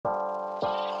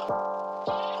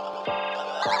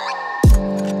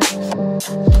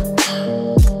Hey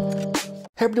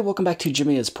everybody, welcome back to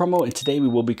Jimmy Is Promo, and today we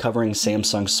will be covering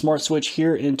Samsung Smart Switch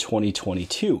here in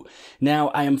 2022. Now,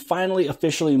 I am finally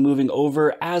officially moving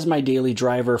over as my daily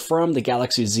driver from the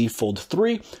Galaxy Z Fold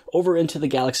 3 over into the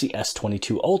Galaxy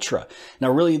S22 Ultra.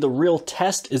 Now, really, the real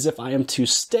test is if I am to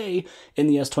stay in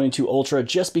the S22 Ultra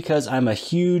just because I'm a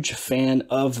huge fan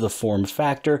of the form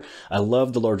factor. I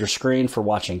love the larger screen for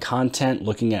watching content,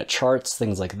 looking at charts,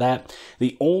 things like that.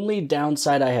 The only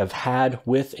downside I have had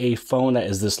with a phone that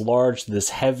is this large,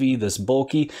 this heavy, this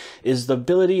bulky, is the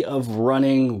ability of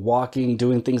running, walking,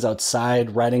 doing things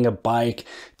outside, riding a bike,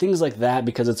 things like that,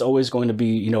 because it's always going to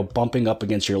be, bumping up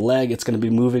against your leg. It's going to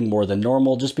be moving more than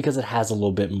normal just because it has a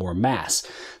little bit more mass.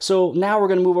 So now we're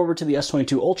going to move over to the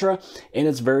S22 Ultra, and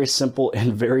it's very simple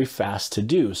and very fast to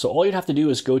do. So all you'd have to do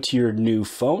is go to your new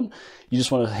phone. You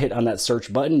just want to hit on that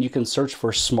search button. You can search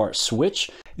for Smart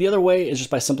Switch. The other way is just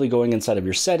by simply going inside of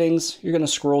your settings. You're going to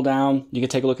scroll down. You can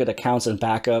take a look at accounts and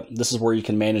backup. This is where you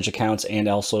can manage accounts and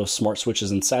also Smart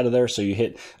Switches inside of there. So you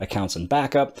hit accounts and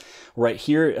backup. Right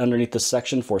here underneath the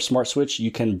section for Smart Switch,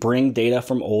 you can bring data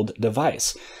from old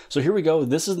device. So here we go.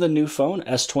 This is the new phone,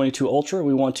 S22 Ultra.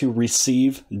 We want to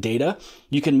receive data.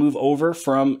 You can move over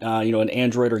from an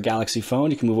Android or Galaxy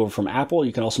phone. You can move over from Apple.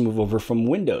 You can also move over from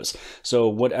Windows. So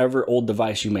whatever old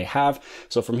device you may have.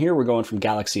 So from here, we're going from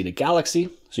Galaxy to Galaxy.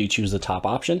 So you choose the top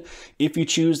option. If you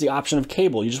choose the option of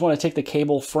cable, you just want to take the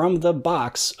cable from the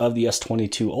box of the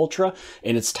S22 Ultra,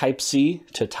 and it's Type-C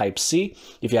to Type-C.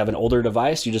 If you have an older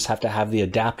device, you just have to have the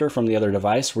adapter from the other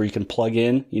device where you can plug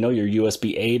in, your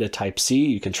USB-A to Type-C.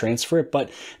 You can transfer it, but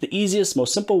the easiest,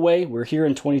 most simple way, we're here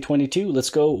in 2022, let's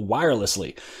go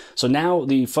wirelessly. So now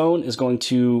the phone is going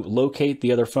to locate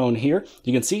the other phone here.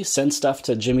 You can see send stuff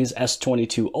to Jimmy's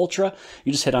S22 Ultra.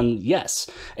 You just hit on yes.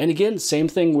 And again, same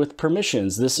thing with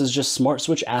permissions. This is just Smart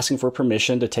Switch asking for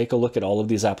permission to take a look at all of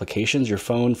these applications, your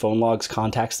phone logs,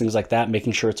 contacts, things like that,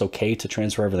 making sure it's okay to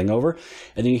transfer everything over.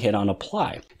 And then you hit on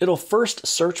apply. It'll first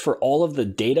search for all of the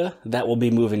data that will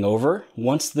be moving over.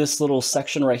 Once this little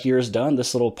section right here is done,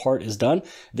 this little part is done,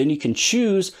 then you can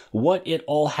choose what it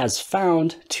all has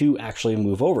found to actually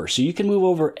move over. So you can move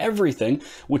over everything,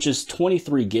 which is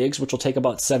 23 gigs, which will take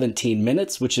about 17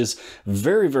 minutes, which is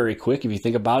very, very quick. If you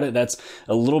think about it, that's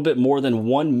a little bit more than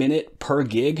 1 minute per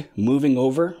gig moving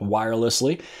over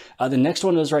wirelessly. The next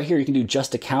one is right here. You can do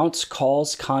just accounts,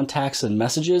 calls, contacts, and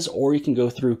messages, or you can go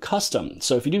through custom.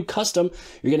 So if you do custom,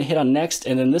 you're going to hit on next,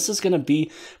 and then this is going to be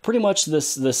pretty much the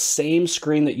same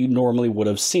screen that you normally would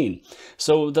have seen.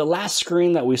 So the last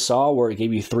screen that we saw where it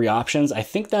gave you 3 options, I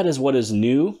think that is what is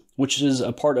new, which is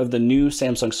a part of the new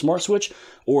Samsung Smart Switch,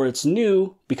 or it's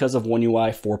new because of One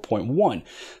UI 4.1.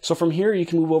 So from here, you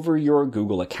can move over your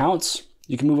Google accounts.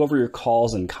 You can move over your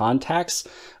calls and contacts.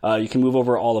 You can move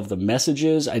over all of the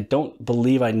messages. I don't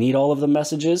believe I need all of the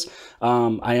messages.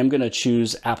 I am going to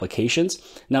choose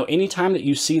applications. Now, anytime that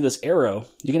you see this arrow,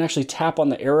 you can actually tap on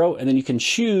the arrow and then you can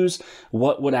choose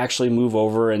what would actually move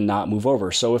over and not move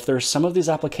over. So if there's some of these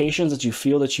applications that you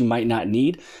feel that you might not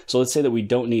need, so let's say that we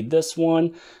don't need this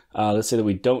one. Let's say that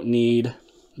we don't need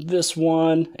this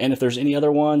one, and if there's any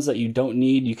other ones that you don't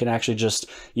need, you can actually just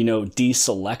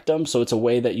deselect them. So it's a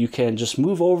way that you can just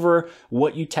move over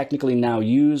what you technically now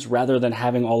use rather than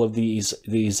having all of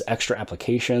these extra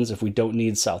applications if we don't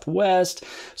need Southwest.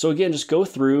 So again, just go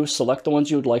through, select the ones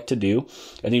you would like to do,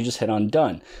 and then you just hit on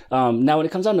done. Now when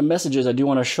it comes down to messages, I do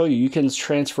want to show you can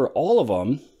transfer all of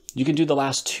them. You can do the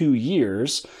last 2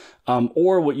 years.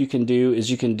 Or what you can do is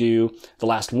you can do the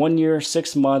last 1 year,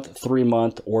 6 month, 3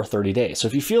 month, or 30 days. So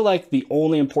if you feel like the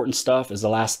only important stuff is the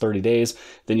last 30 days,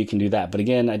 then you can do that. But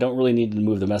again, I don't really need to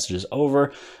move the messages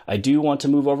over. I do want to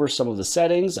move over some of the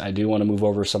settings. I do want to move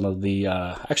over some of the,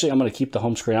 actually, I'm going to keep the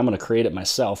home screen. I'm going to create it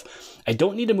myself. I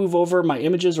don't need to move over my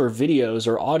images or videos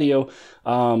or audio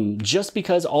just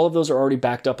because all of those are already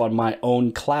backed up on my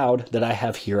own cloud that I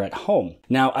have here at home.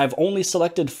 Now, I've only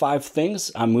selected 5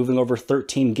 things. I'm moving over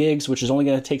 13 gigs, which is only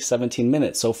going to take 17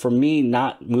 minutes. So for me,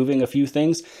 not moving a few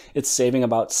things, it's saving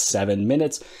about 7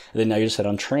 minutes. And then now you just hit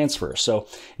on transfer. So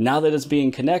now that it's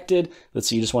being connected, let's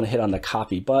see, you just want to hit on the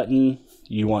copy button.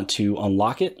 You want to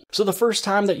unlock it. So the first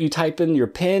time that you type in your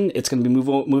PIN, it's going to be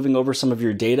moving over some of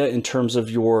your data in terms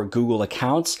of your Google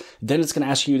accounts. Then it's going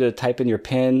to ask you to type in your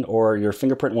PIN or your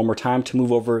fingerprint one more time to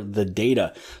move over the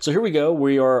data. So here we go.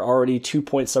 We are already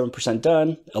 2.7%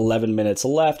 done, 11 minutes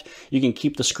left. You can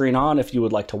keep the screen on if you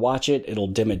would like to watch it. It'll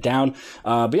dim it down.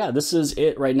 But yeah, this is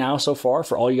it right now so far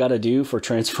for all you got to do for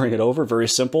transferring it over. Very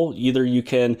simple. Either you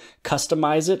can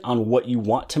customize it on what you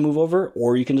want to move over,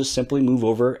 or you can just simply move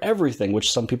over everything,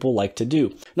 which some people like to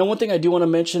do. Now, one thing I do want to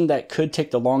mention that could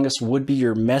take the longest would be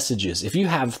your messages. If you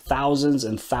have thousands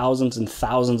and thousands and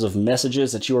thousands of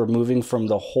messages that you are moving from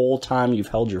the whole time you've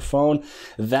held your phone,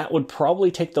 that would probably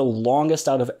take the longest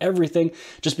out of everything,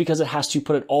 just because it has to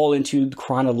put it all into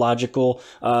chronological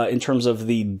in terms of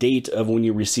the date of when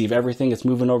you receive everything. It's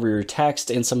moving over your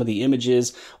text and some of the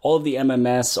images, all of the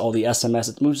MMS, all the SMS,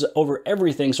 it moves over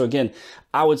everything. So again,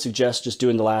 I would suggest just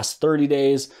doing the last 30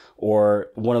 days or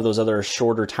one of those other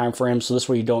shorter time frames. So this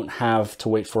way you don't have to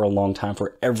wait for a long time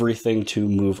for everything to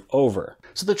move over.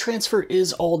 So the transfer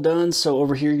is all done. So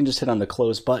over here, you can just hit on the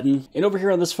close button. And over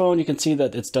here on this phone, you can see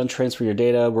that it's done transferring your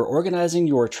data. We're organizing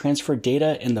your transfer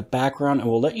data in the background, and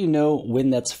we'll let you know when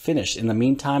that's finished. In the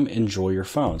meantime, enjoy your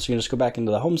phone. So you can just go back into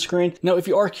the home screen. Now, if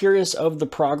you are curious of the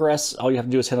progress, all you have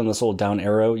to do is hit on this little down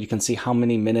arrow. You can see how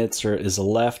many minutes is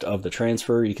left of the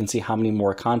transfer. You can see how many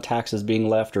more contacts is being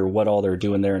left or what all they're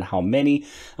doing there and how many.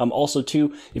 Also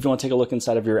too, if you want to take a look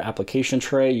inside of your application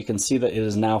tray, you can see that it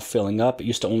is now filling up. It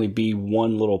used to only be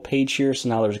one little page here, so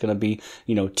now there's going to be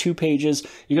 2 pages.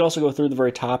 You can also go through the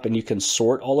very top and you can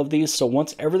sort all of these. So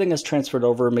once everything is transferred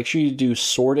over, make sure you do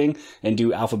sorting and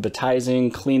do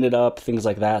alphabetizing, clean it up, things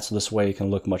like that, so this way it can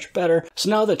look much better. So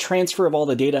now the transfer of all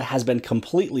the data has been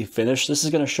completely finished. This is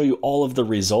going to show you all of the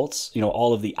results,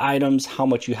 all of the items, how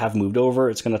much you have moved over.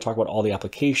 It's going to talk about all the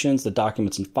applications, the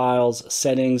documents and files,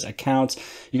 settings, accounts.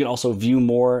 You can also view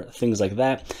more, things like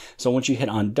that. So once you hit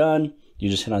on done, you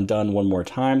just hit on done one more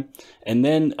time. And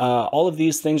then all of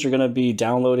these things are going to be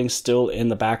downloading still in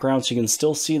the background. So you can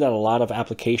still see that a lot of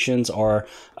applications are,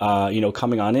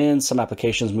 coming on in. Some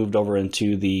applications moved over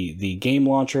into the game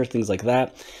launcher, things like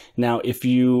that. Now,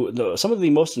 some of the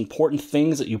most important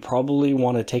things that you probably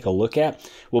want to take a look at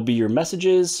will be your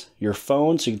messages, your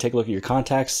phone. So you can take a look at your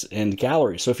contacts and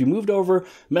gallery. So if you moved over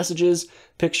messages,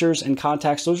 pictures, and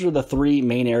contacts, those are the 3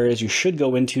 main areas you should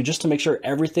go into just to make sure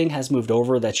everything has moved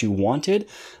over that you wanted.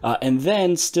 And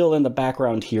then still in the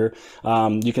background here,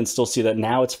 you can still see that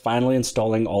now it's finally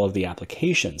installing all of the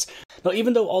applications. Now,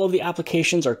 even though all of the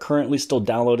applications are currently still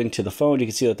downloading to the phone, you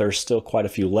can see that there's still quite a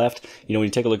few left. When you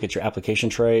take a look at your application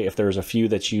tray, if there's a few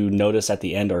that you notice at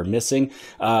the end are missing,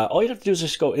 all you have to do is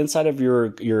just go inside of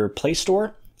your Play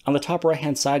Store. On the top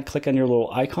right-hand side, click on your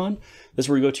little icon. This is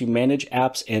where you go to Manage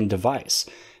Apps and Device.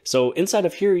 So inside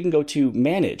of here, you can go to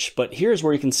Manage, but here's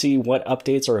where you can see what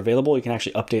updates are available. You can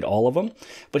actually update all of them.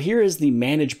 But here is the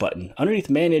Manage button. Underneath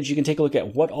Manage, you can take a look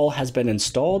at what all has been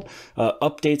installed,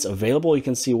 updates available. You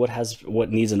can see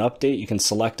what needs an update. You can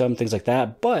select them, things like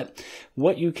that. But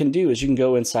what you can do is you can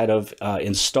go inside of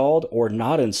installed or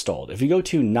not installed. If you go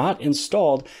to not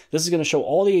installed, this is going to show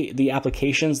all the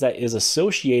applications that is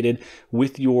associated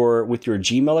with your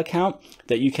Gmail account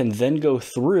that you can then go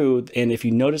through. And if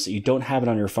you notice that you don't have it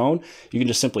on your phone, you can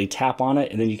just simply tap on it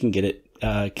and then you can get it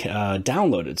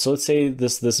downloaded. So let's say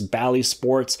this Bally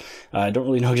Sports, I don't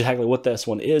really know exactly what this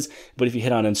one is, but if you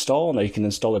hit on install, now you can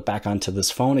install it back onto this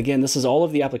phone. Again, this is all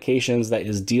of the applications that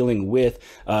is dealing with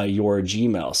your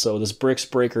Gmail. So this Bricks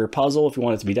Breaker puzzle, if you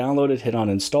want it to be downloaded, hit on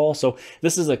install. So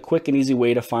this is a quick and easy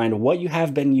way to find what you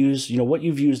have been used, what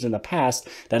you've used in the past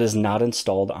that is not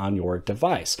installed on your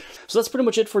device. So that's pretty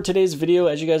much it for today's video.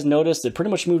 As you guys noticed, it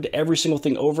pretty much moved every single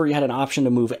thing over. You had an option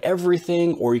to move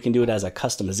everything, or you can do it as a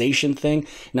customization thing.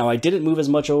 Now, I didn't move as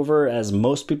much over as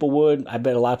most people would. I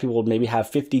bet a lot of people would maybe have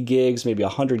 50 gigs, maybe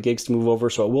 100 gigs to move over,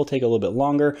 so it will take a little bit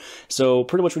longer. So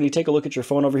pretty much when you take a look at your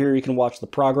phone over here, you can watch the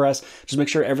progress. Just make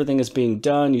sure everything is being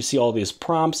done. You see all these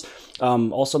prompts.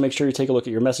 Also, make sure you take a look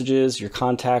at your messages, your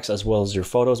contacts, as well as your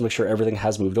photos. Make sure everything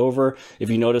has moved over. If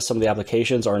you notice some of the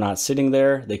applications are not sitting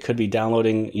there, they could be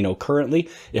downloading, currently.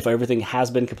 If everything has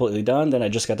been completely done, then I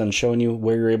just got done showing you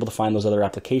where you're able to find those other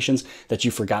applications that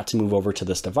you forgot to move over to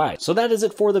this device. So that is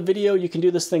it for the video. You can do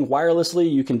this thing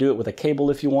wirelessly. You can do it with a cable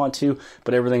if you want to,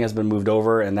 but everything has been moved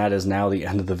over, and that is now the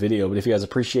end of the video. But if you guys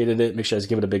appreciated it, make sure you guys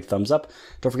give it a big thumbs up.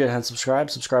 Don't forget to hit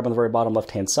subscribe. Subscribe on the very bottom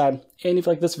left-hand side. And if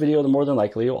you like this video, then more than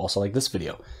likely you'll also like this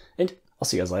video. And I'll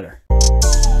see you guys later.